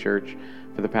Community Church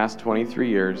for the past 23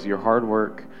 years. Your hard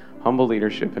work, humble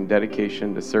leadership, and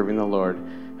dedication to serving the Lord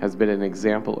has been an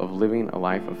example of living a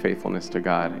life of faithfulness to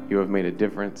God. You have made a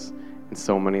difference in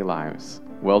so many lives.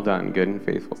 Well done, good and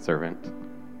faithful servant.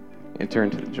 Enter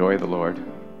into the joy of the Lord."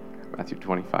 Matthew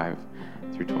 25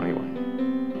 through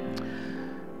 21.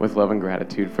 With love and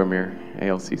gratitude from your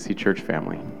ALCC church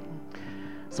family.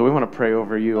 So we want to pray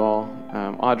over you all.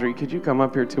 Audrey, could you come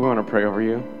up here too? I want to pray over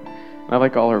you. And I'd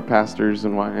like all our pastors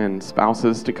and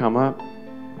spouses to come up.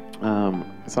 I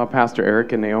saw Pastor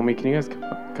Eric and Naomi. Can you guys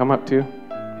come up too?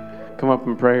 Come up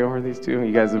and pray over these two.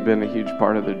 You guys have been a huge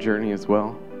part of their journey as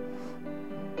well.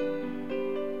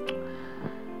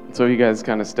 So you guys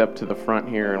kind of step to the front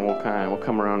here, and we'll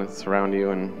come around and surround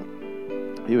you, and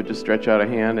you would just stretch out a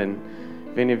hand. And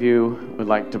if any of you would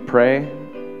like to pray,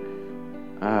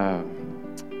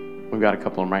 we've got a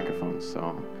couple of microphones,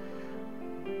 so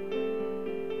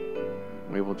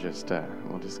we'll just go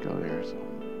there. So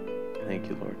thank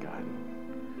you, Lord God.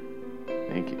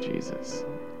 Thank you, Jesus.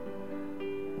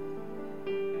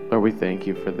 Lord, we thank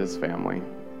you for this family.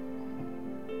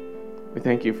 We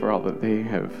thank you for all that they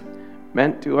have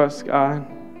meant to us, God.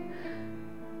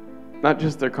 Not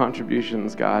just their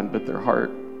contributions, God, but their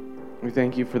heart. We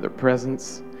thank you for their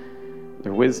presence,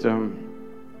 their wisdom,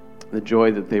 the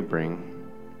joy that they bring.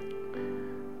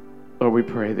 Lord, we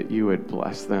pray that you would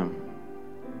bless them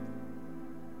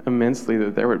immensely,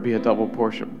 that there would be a double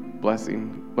portion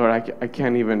blessing. Lord, I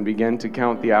can't even begin to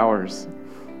count the hours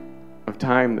of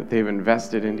time that they've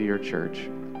invested into your church.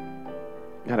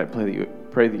 God, I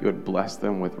pray that you would bless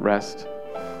them with rest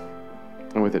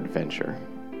and with adventure.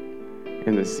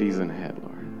 in the season ahead,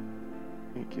 Lord.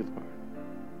 Thank you, Lord.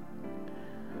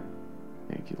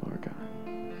 Thank you, Lord God.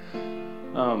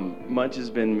 Much has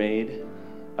been made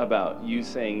about you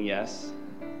saying yes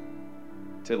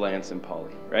to Lance and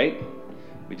Polly, right?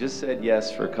 We just said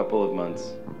yes for a couple of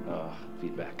months.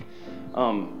 Feedback.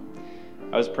 I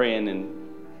was praying, and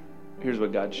here's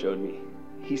what God showed me.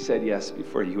 He said yes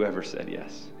before you ever said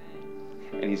yes.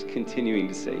 And he's continuing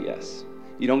to say yes.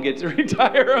 You don't get to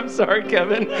retire. I'm sorry,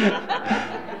 Kevin.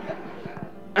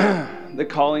 The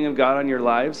calling of God on your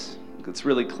lives, it's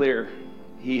really clear.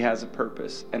 He has a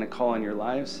purpose and a call on your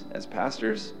lives as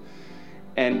pastors.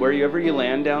 And wherever you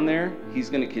land down there, he's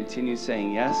going to continue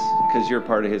saying yes because you're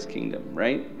part of his kingdom,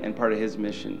 right? And part of his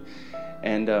mission.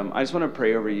 And I just want to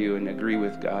pray over you and agree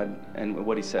with God and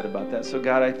what he said about that. So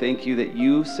God, I thank you that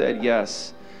you said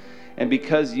yes. And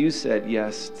because you said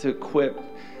yes to equip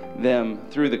them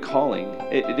through the calling,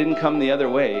 it didn't come the other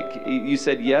way. You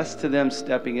said yes to them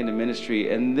stepping into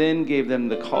ministry and then gave them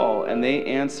the call, and they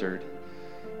answered.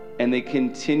 And they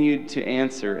continued to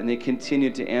answer, and they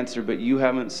continued to answer, but you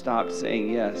haven't stopped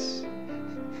saying yes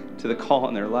to the call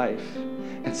in their life.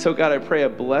 And so, God, I pray a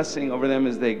blessing over them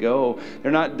as they go.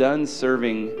 They're not done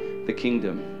serving the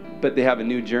kingdom, but they have a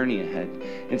new journey ahead.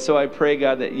 And so I pray,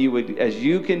 God, that you would, as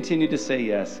you continue to say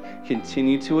yes,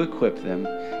 continue to equip them,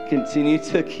 continue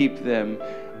to keep them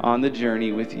on the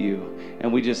journey with you.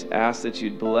 And we just ask that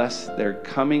you'd bless their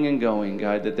coming and going,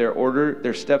 God, that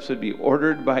their steps would be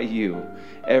ordered by you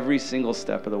every single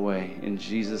step of the way. In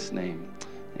Jesus' name,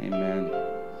 amen.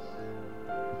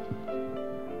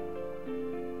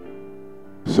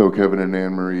 So Kevin and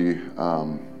Anne-Marie,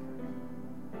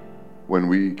 when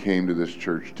we came to this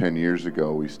church 10 years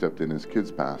ago, we stepped in as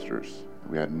kids pastors.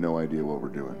 We had no idea what we're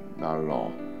doing, not at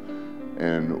all.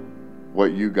 And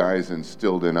what you guys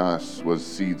instilled in us was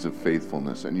seeds of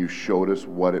faithfulness, and you showed us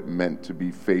what it meant to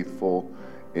be faithful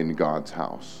in God's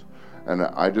house. And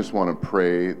I just want to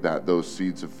pray that those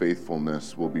seeds of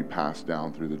faithfulness will be passed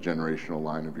down through the generational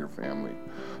line of your family.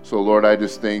 So Lord, I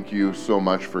just thank you so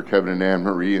much for Kevin and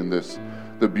Anne-Marie and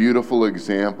the beautiful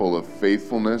example of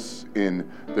faithfulness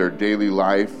in their daily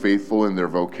life, faithful in their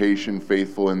vocation,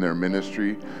 faithful in their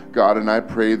ministry. God, and I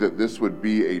pray that this would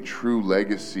be a true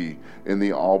legacy in the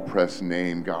Allpress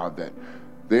name, God, that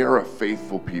they are a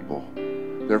faithful people.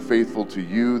 They're faithful to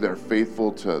you. They're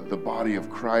faithful to the body of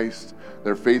Christ.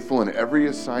 They're faithful in every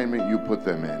assignment you put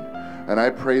them in. And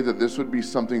I pray that this would be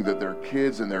something that their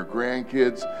kids and their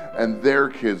grandkids and their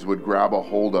kids would grab a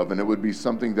hold of. And it would be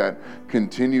something that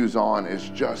continues on as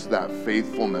just that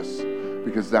faithfulness,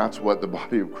 because that's what the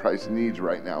body of Christ needs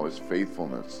right now, is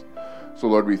faithfulness. So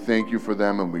Lord, we thank you for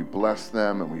them, and we bless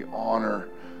them, and we honor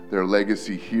their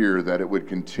legacy here, that it would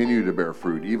continue to bear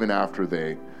fruit even after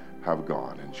they have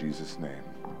gone. In Jesus' name.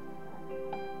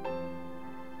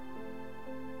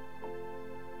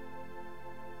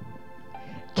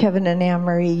 Kevin and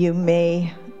Anne-Marie, you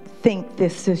may think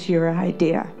this is your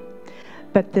idea,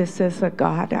 but this is a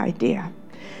God idea.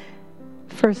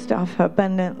 First off,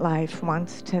 Abundant Life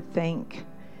wants to thank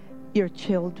your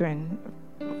children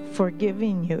for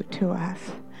giving you to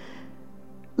us,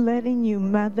 letting you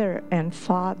mother and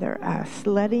father us,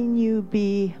 letting you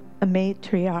be a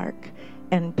matriarch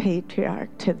and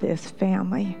patriarch to this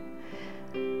family.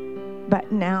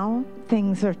 But now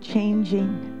things are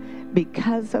changing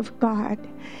because of God.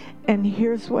 And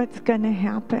here's what's going to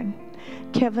happen.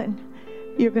 Kevin,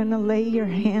 you're going to lay your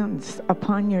hands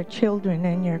upon your children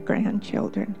and your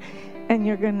grandchildren, and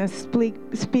you're going to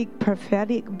speak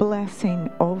prophetic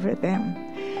blessing over them.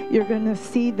 You're going to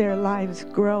see their lives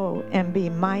grow and be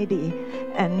mighty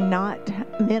and not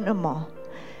minimal.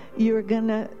 You're going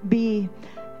to be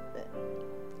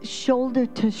shoulder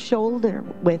to shoulder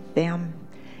with them.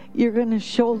 You're going to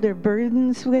shoulder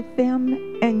burdens with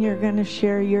them, and you're going to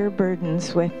share your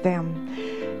burdens with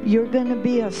them. You're going to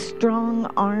be a strong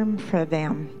arm for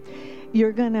them.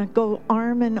 You're going to go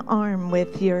arm in arm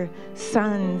with your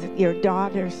sons, your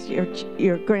daughters,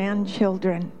 your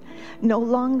grandchildren. No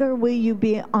longer will you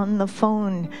be on the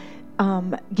phone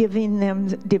giving them,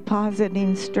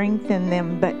 depositing strength in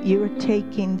them, but you're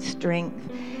taking strength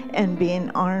and being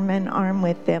arm in arm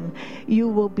with them. You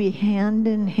will be hand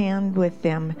in hand with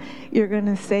them. You're going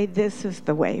to say, this is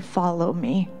the way, follow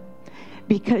me.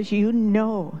 Because you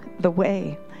know the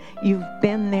way. You've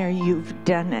been there, you've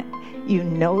done it. You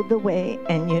know the way,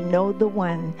 and you know the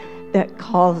one that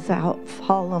calls out,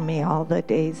 follow me all the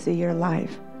days of your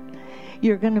life.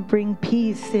 You're going to bring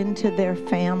peace into their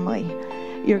family.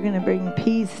 You're going to bring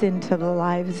peace into the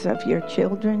lives of your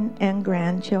children and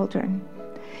grandchildren.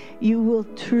 You will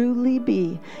truly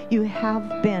be, you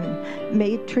have been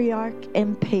matriarch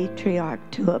and patriarch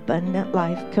to Abundant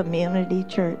Life Community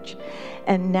Church.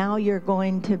 And now you're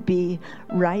going to be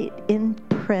right in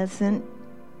present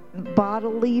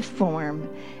bodily form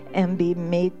and be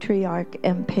matriarch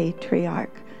and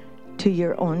patriarch to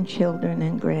your own children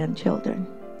and grandchildren.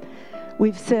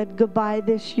 We've said goodbye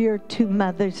this year to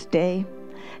Mother's Day,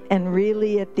 and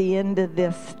really at the end of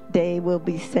this day we'll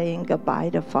be saying goodbye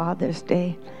to Father's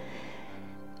Day.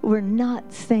 We're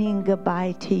not saying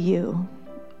goodbye to you.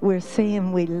 We're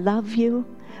saying we love you.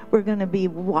 We're going to be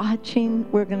watching.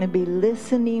 We're going to be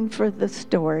listening for the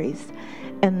stories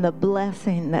and the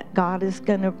blessing that God is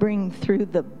going to bring through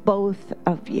the both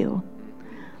of you.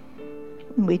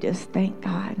 We just thank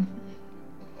God.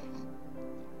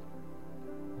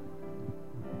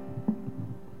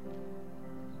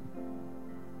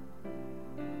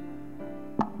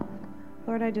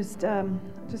 Lord, I just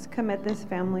commit this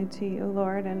family to you,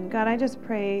 Lord. And God, I just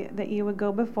pray that you would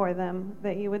go before them,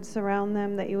 that you would surround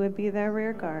them, that you would be their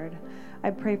rear guard.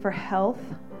 I pray for health.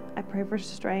 I pray for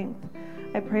strength.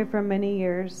 I pray for many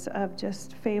years of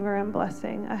just favor and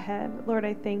blessing ahead. Lord,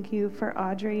 I thank you for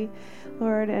Audrey,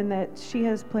 Lord, and that she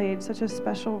has played such a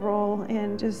special role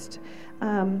in just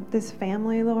this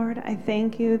family, Lord. I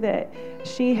thank you that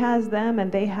she has them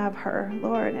and they have her,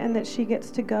 Lord, and that she gets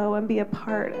to go and be a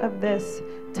part of this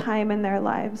time in their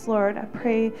lives, Lord. I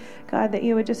pray, God, that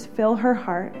you would just fill her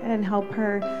heart and help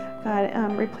her,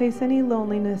 God, replace any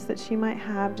loneliness that she might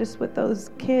have just with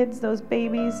those kids, those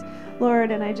babies,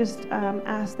 Lord. And I just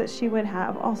ask that she would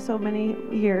have also many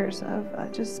years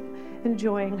of just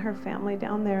enjoying her family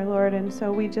down there, Lord. And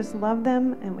so we just love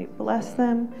them and we bless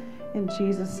them in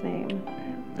Jesus' name.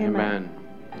 Amen.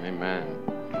 Amen.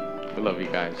 We love you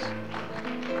guys.